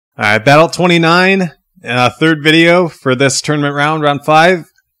Alright, Battle 29, third video for this tournament round, round 5.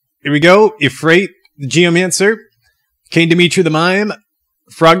 Here we go. Ifrate, the Geomancer, Kane Dimitri the Mime,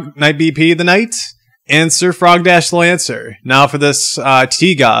 Frog Knight BP the Knight, and Sir Frog Dash the Lancer. Now for this,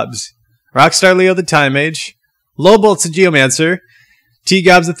 T-Gobs, Rockstar Leo the Time Mage, Lowbolt's the Geomancer,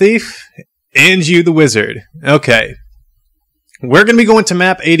 T-Gobs the Thief, and you the Wizard. Okay. We're going to be going to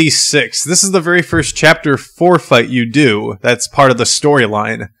map 86. This is the very first chapter 4 fight you do. That's part of the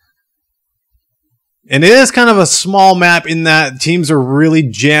storyline. And it is kind of a small map in that teams are really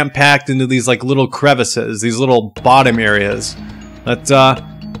jam-packed into these like little crevices, these little bottom areas. But,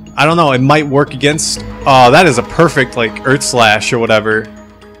 I don't know, it might work against... Oh, that is a perfect, like, Earth Slash or whatever.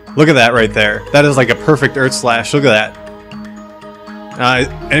 Look at that right there. That is like a perfect Earth Slash. Look at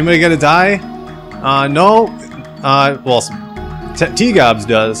that. Anybody gonna die? No. Well, T-Gobs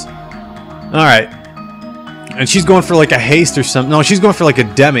does. Alright. And she's going for like a haste or something. No, she's going for like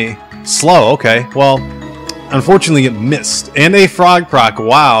a demi. Slow, okay. Well, unfortunately it missed. And a frog proc,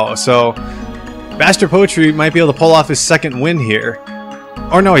 wow. So, Bastard Poetry might be able to pull off his second win here.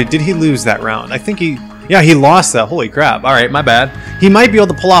 Or no, did he lose that round? I think he... Yeah, he lost that. Holy crap. Alright, my bad. He might be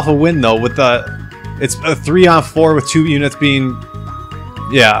able to pull off a win though with the... It's a 3-on-4 with 2 units being...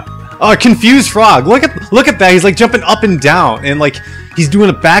 Yeah. Oh, confused frog. Look at that. He's like jumping up and down and like he's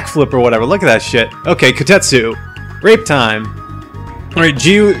doing a backflip or whatever. Look at that shit. Okay, Kotetsu. Rape time. Alright,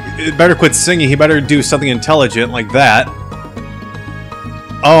 Jiu better quit singing. He better do something intelligent like that.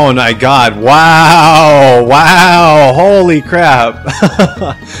 Oh my god. Wow. Wow. Holy crap.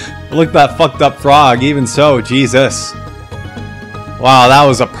 Look at that fucked up frog. Even so, Jesus. Wow, that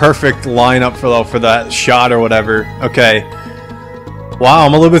was a perfect lineup for that shot or whatever. Okay. Wow,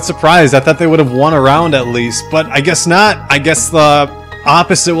 I'm a little bit surprised. I thought they would have won a round at least, but I guess not. I guess the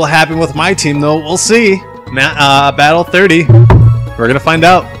opposite will happen with my team, though. We'll see. Battle 30. We're gonna find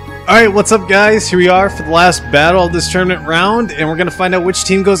out. Alright, what's up, guys? Here we are for the last battle of this tournament round, and we're gonna find out which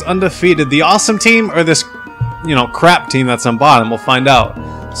team goes undefeated. The awesome team or this, you know, crap team that's on bottom. We'll find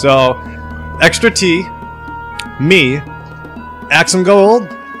out. So, Extra T, me, Axum Gold,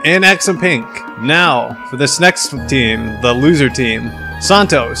 and Axum Pink. Now, for this next team, the loser team,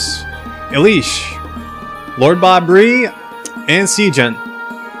 Santos, Elish, Lord Bob Bree, and Seagent.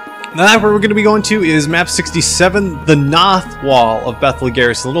 Now, where we're going to be going to is map 67, the North Wall of Bethel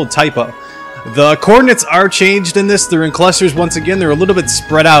Garrison. A little typo. The coordinates are changed in this. They're in clusters once again. They're a little bit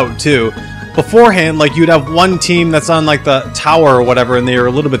spread out, too. Beforehand, like, you'd have one team that's on, like, the tower or whatever, and they're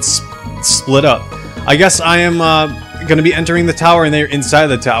a little bit split up. I guess I am going to be entering the tower, and they're inside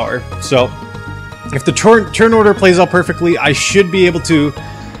the tower. So, if the turn order plays out perfectly, I should be able to...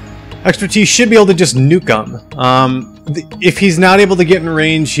 Extra T should be able to just nuke him. If he's not able to get in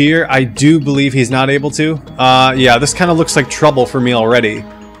range here, I do believe he's not able to. Yeah, this kind of looks like trouble for me already.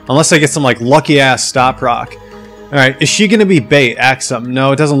 Unless I get some, like, lucky-ass stop rock. Alright, is she going to be bait? Axum?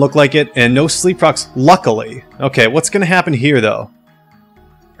 No, it doesn't look like it. And no sleep rocks, luckily. Okay, what's going to happen here, though?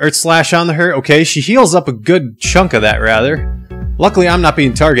 Earth Slash on her. Okay, she heals up a good chunk of that, rather. Luckily, I'm not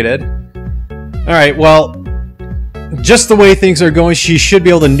being targeted. Alright, well... Just the way things are going, she should be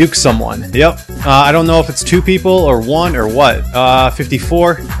able to nuke someone. Yep. I don't know if it's 2 people or 1 or what.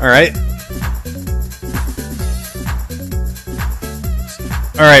 54. Alright.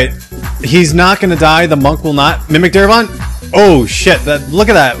 Alright. He's not gonna die. The monk will not. Mimic Darevon? Oh, shit. Look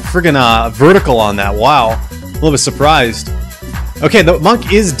at that friggin' vertical on that. Wow. A little bit surprised. Okay, the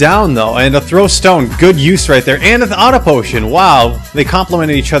monk is down, though. And a throw stone. Good use right there. And an auto potion. Wow. They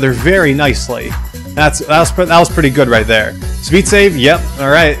complemented each other very nicely. That was pretty good right there. Speed save, yep,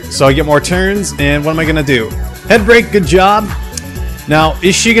 alright. So I get more turns, and what am I gonna do? Head break, good job. Now,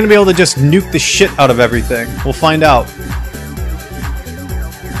 is she gonna be able to just nuke the shit out of everything? We'll find out.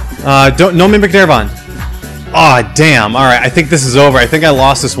 No Mimic Darevon. Aw, oh, damn, alright, I think this is over. I think I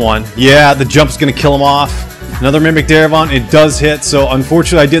lost this one. Yeah, the jump's gonna kill him off. Another Mimic Darevon, it does hit, so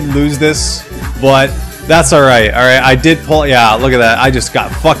unfortunately I did lose this, but... That's alright, alright, I did pull, yeah, look at that, I just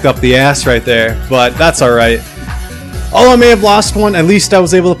got fucked up the ass right there, but that's alright. Although I may have lost one, at least I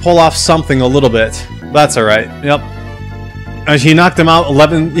was able to pull off something a little bit. That's alright, yep. He knocked him out,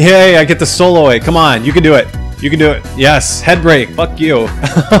 11, yay, I get the solo A, come on, you can do it, you can do it, yes, head break, fuck you.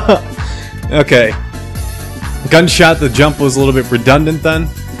 Okay. Gunshot, the jump was a little bit redundant then.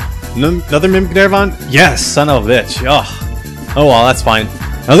 Another Mimic Darevon? Yes, son of a bitch, oh. Oh well, that's fine.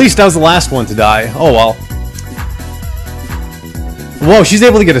 At least I was the last one to die. Oh well. Whoa, she's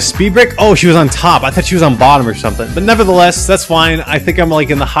able to get a speed break? Oh, she was on top. I thought she was on bottom or something. But nevertheless, that's fine. I think I'm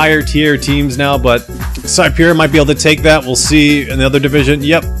like in the higher tier teams now, but Cypher might be able to take that. We'll see in the other division.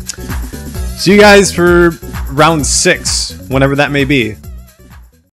 Yep. See you guys for round 6, whenever that may be.